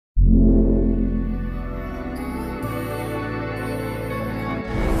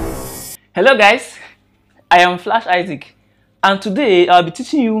Hello guys, I am Flash Isaac, and today I'll be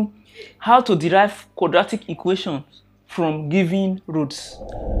teaching you how to derive quadratic equations from given roots.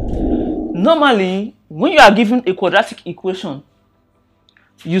 Normally, when you are given a quadratic equation,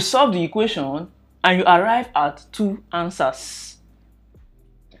 you solve the equation and you arrive at two answers.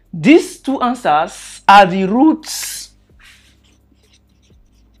 These two answers are the roots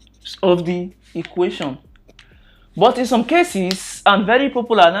of the equation. But in some cases, and very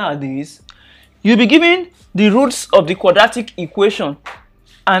popular nowadays, you'll be given the roots of the quadratic equation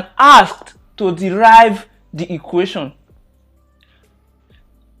and asked to derive the equation.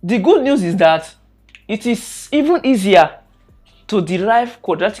 The good news is that it is even easier to derive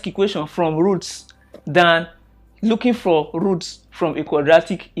quadratic equation from roots than looking for roots from a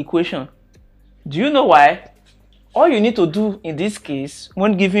quadratic equation. Do you know why? All you need to do in this case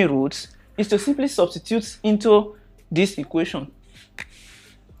when given roots is to simply substitute into this equation.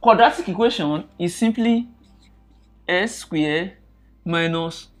 Quadratic equation is simply s squared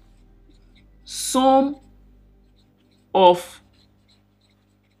minus sum of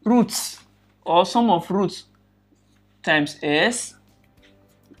roots or sum of roots times s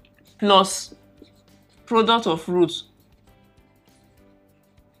plus product of roots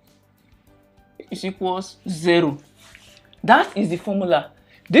is equals 0. That is the formula.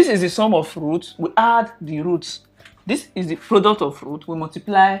 This is the sum of roots. We add the roots. This is the product of root. We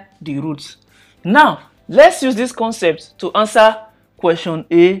multiply the roots. Now, let's use this concept to answer question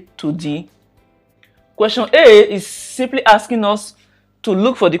A to D. Question A is simply asking us to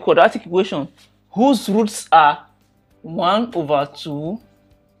look for the quadratic equation whose roots are 1 over 2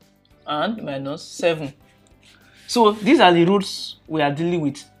 and minus 7. So these are the roots we are dealing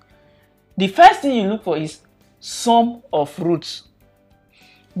with. The first thing you look for is sum of roots.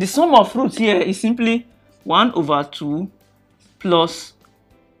 The sum of roots here is simply 1 over 2 plus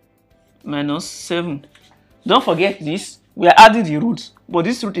minus 7. Don't forget this. We are adding the roots, but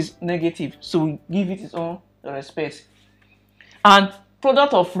this root is negative, so we give it its own respect. And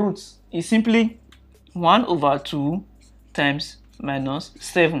product of roots is simply 1 over 2 times minus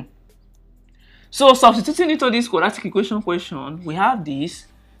 7. So substituting into this quadratic equation question, we have this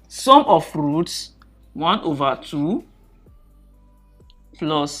sum of roots 1 over 2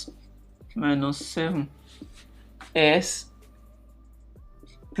 plus minus 7 s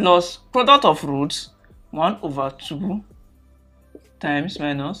plus product of roots 1 over 2 times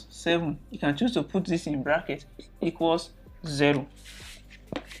minus 7. You can choose to put this in bracket equals 0.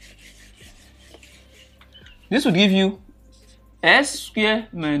 This will give you s squared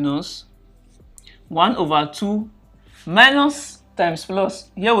minus 1 over 2 minus times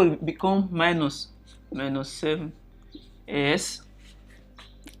plus. Here will become minus 7 s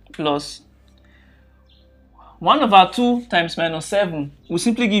plus 1 over 2 times minus 7 will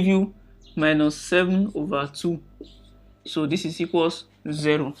simply give you minus 7 over 2. So this is equals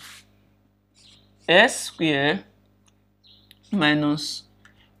 0. S squared minus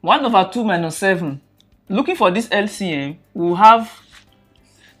 1 over 2 minus 7. Looking for this LCM, we will have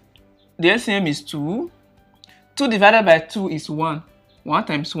the LCM is 2. 2 divided by 2 is 1. 1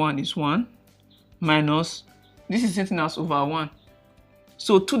 times 1 is 1. Minus, this is something else over 1.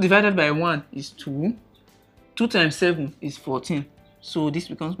 So 2 divided by 1 is 2. 2 times 7 is 14. So this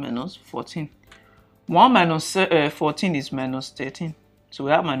becomes minus 14. 1 minus 14 is minus 13. So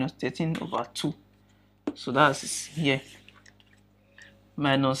we have minus 13 over 2. So that's here.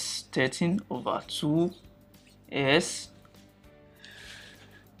 Minus 13 over 2 s.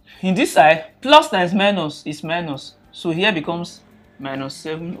 In this side, plus times minus is minus. So here becomes minus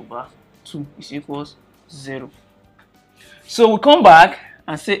 7 over 2 is equals 0. So we come back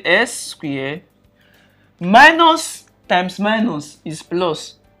and say s squared minus times minus is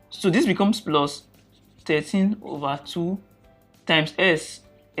plus. So this becomes plus 13 over 2 times s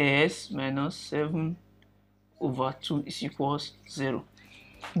minus 7 over 2 is equals 0.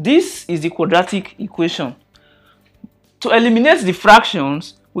 This is the quadratic equation. To eliminate the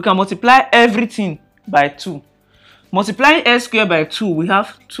fractions, we can multiply everything by 2. Multiplying s squared by 2, we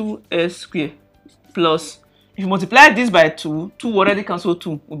have 2s squared plus, if you multiply this by 2, 2 already cancel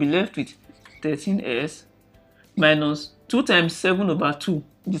 2, we'll be left with 13s minus 2 times 7 over 2,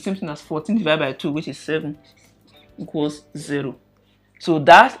 the same thing as 14 divided by 2, which is 7, equals 0. So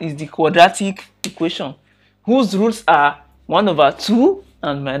that is the quadratic equation, whose roots are 1 over 2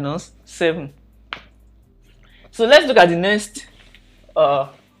 and minus 7. So let's look at the next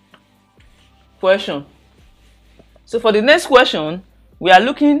question. So for the next question, we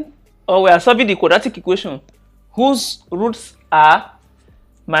are solving the quadratic equation whose roots are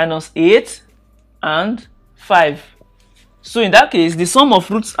minus 8 and 5. So in that case, the sum of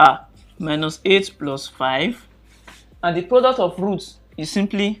roots are minus 8 plus 5, and the product of roots is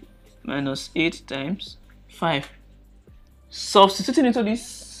simply minus 8 times 5. Substituting into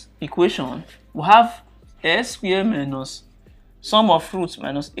this equation, we have s squared minus sum of roots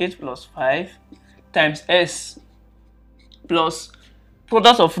minus 8 plus 5 times s plus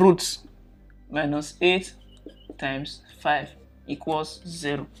product of roots minus 8 times 5 equals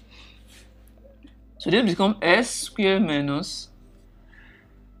 0. So this becomes s squared minus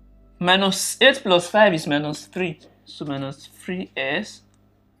 8 plus 5 is minus 3. So minus 3s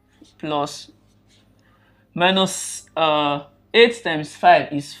plus minus 8 times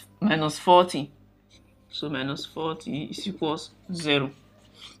 5 is minus 40. So minus 40 is equals 0.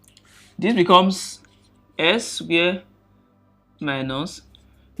 This becomes s squared minus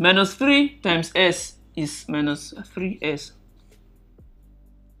 3 times s is minus 3s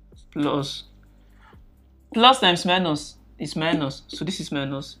plus times minus is minus. So this is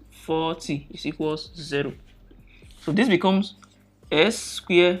minus 40 is equals 0. So this becomes s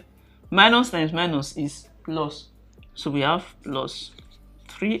squared minus times minus is plus. So we have plus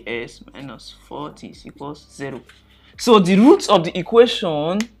 3s minus 40 is equals 0. So the roots of the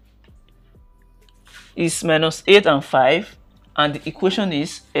equation is minus 8 and 5, and the equation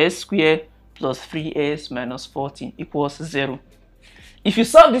is s squared plus 3s minus 40 equals 0. If you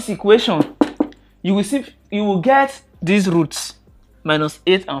solve this equation, you will get these roots minus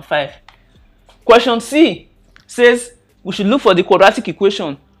 8 and 5. Question C says we should look for the quadratic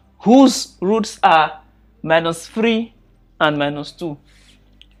equation whose roots are minus 3 and minus 2.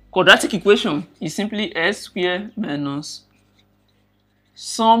 Quadratic equation is simply s squared minus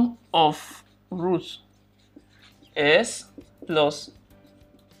sum of roots s plus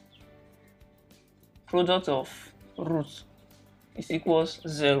product of roots is equals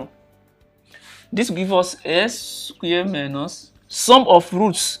 0. This gives us s squared minus sum of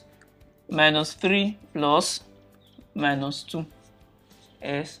roots minus 3 plus minus 2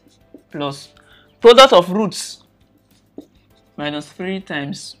 s plus product of roots minus 3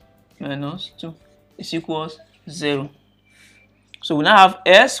 times minus 2 is equals 0. So we now have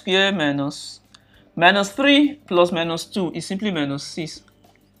s squared minus 3 plus minus 2 is simply minus 6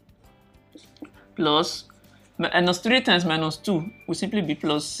 plus minus 3 times minus 2 will simply be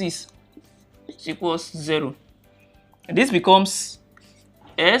plus 6 is equals 0. And this becomes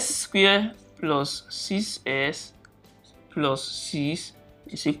s squared plus 6s plus 6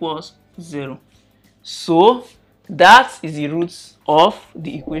 is equals 0. So that is the roots of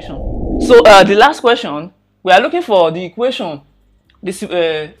the equation. So the last question, we are looking for the equation, this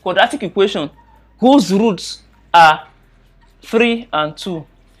quadratic equation whose roots are 3 and 2.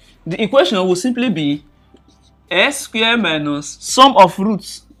 The equation will simply be s squared minus sum of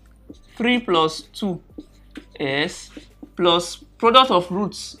roots 3 plus 2s plus product of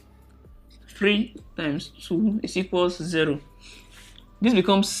roots 3 times 2 is equals 0. This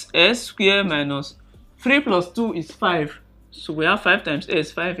becomes s squared minus 3 plus 2 is 5. So we have 5 times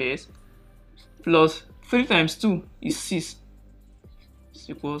s, 5s, plus 3 times 2 is 6 is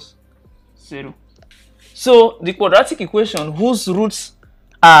equals 0. So the quadratic equation whose roots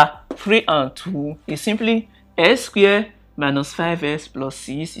are 3 and 2 is simply s squared minus 5s plus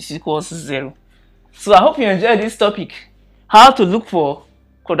 6 is equals 0. So I hope you enjoyed this topic, how to look for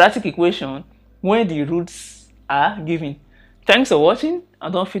quadratic equation when the roots are given. Thanks for watching,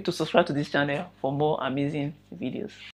 and don't forget to subscribe to this channel for more amazing videos.